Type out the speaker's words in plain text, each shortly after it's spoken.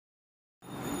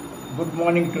Good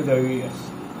morning to the viewers.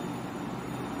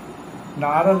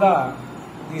 Narada,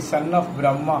 the son of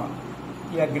Brahma,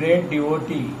 a great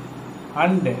devotee,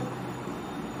 and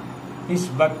his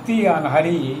bhakti on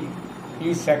Hari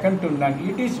is second to none.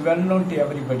 It is well known to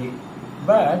everybody.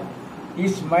 But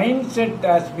his mindset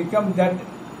has become that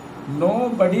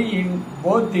nobody in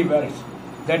both the worlds,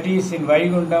 that is in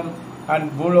Vaikuntham and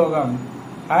Bhulogam,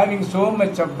 having so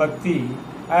much of bhakti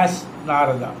as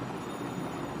Narada.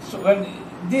 So when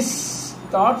these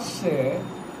thoughts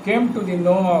came to the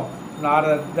know of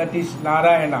Narada, that is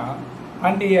Narayana,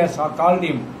 and he has called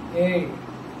him, "Hey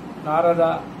Narada,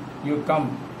 you come,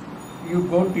 you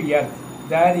go to earth.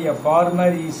 There a farmer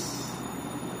is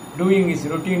doing his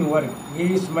routine work.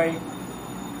 He is my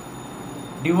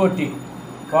devotee.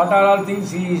 What are all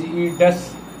things he does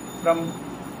from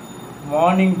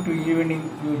morning to evening?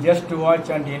 You just watch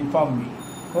and inform me.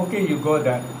 Okay, you go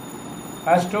there."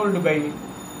 As told by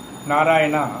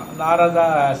Narayana, Narada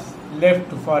has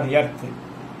left for earth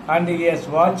and he has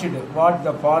watched what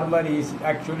the farmer is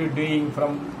actually doing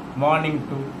from morning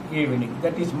to evening,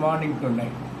 that is morning to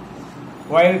night.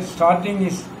 While starting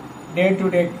his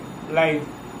day-to-day life,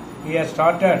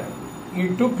 he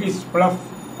took his fluff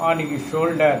on his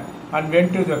shoulder and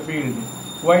went to the field.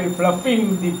 While fluffing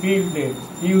the field,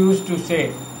 he used to say,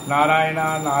 "Narayana,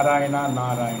 Narayana,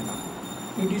 Narayana."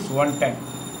 It is one time.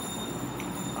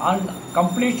 On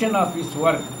completion of his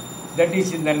work, that is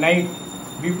in the night,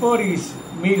 before his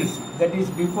meals, that is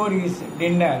before his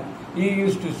dinner, he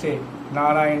used to say,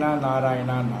 "Narayana,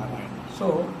 Narayana, Narayana." So,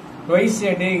 twice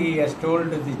a day he has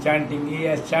told the chanting, he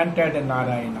has chanted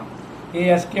Narayana. He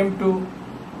has come to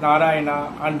Narayana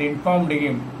and informed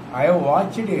him, "I have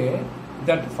watched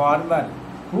that farmer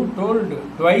who told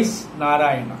twice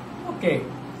Narayana. Okay,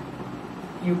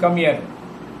 you come here.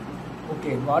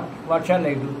 Okay, what shall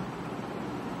I do?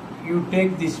 You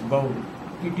take this bowl.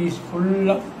 It is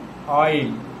full of oil.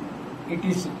 It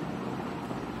is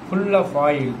full of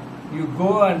oil. You go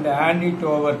and hand it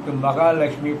over to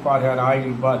Mahalakshmi for her oil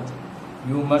bath.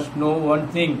 You must know one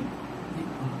thing.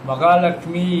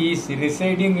 Mahalakshmi is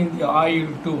residing in the oil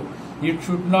too. It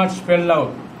should not spill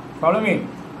out. Follow me?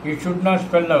 It should not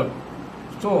spill out.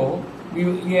 So,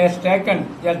 he has taken,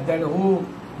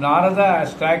 Narada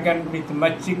has taken with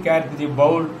much care the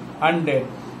bowl and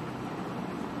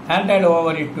handed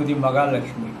over it to the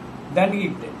Mahalakshmi. Then he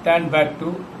turned back to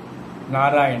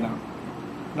Narayana.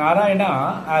 Narayana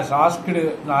has asked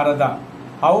Narada,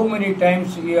 "How many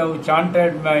times you have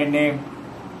chanted my name?"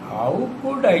 "How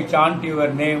could I chant your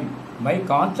name? My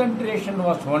concentration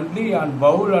was only on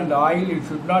bowl and oil, it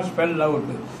should not spill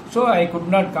out. So I could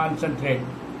not concentrate."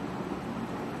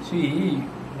 See,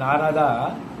 Narada,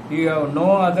 you have no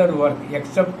other work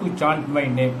except to chant my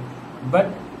name.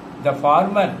 But the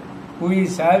farmer who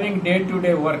is having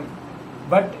day-to-day work,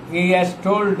 but he has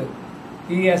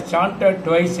chanted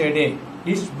twice a day.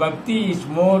 His bhakti is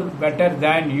more better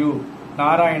than you,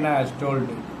 Narayana has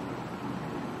told.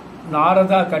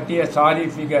 Narada cut a sorry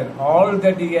figure. All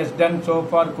that he has done so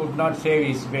far could not save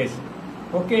his face.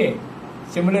 Okay,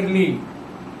 similarly,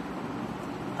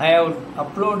 I have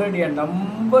uploaded a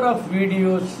number of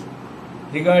videos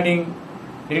regarding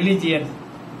religion.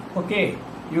 Okay,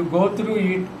 you go through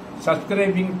it,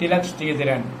 subscribing Tilak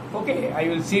Sridharan. Okay, I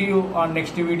will see you on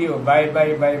next video. Bye,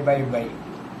 bye, bye, bye, bye.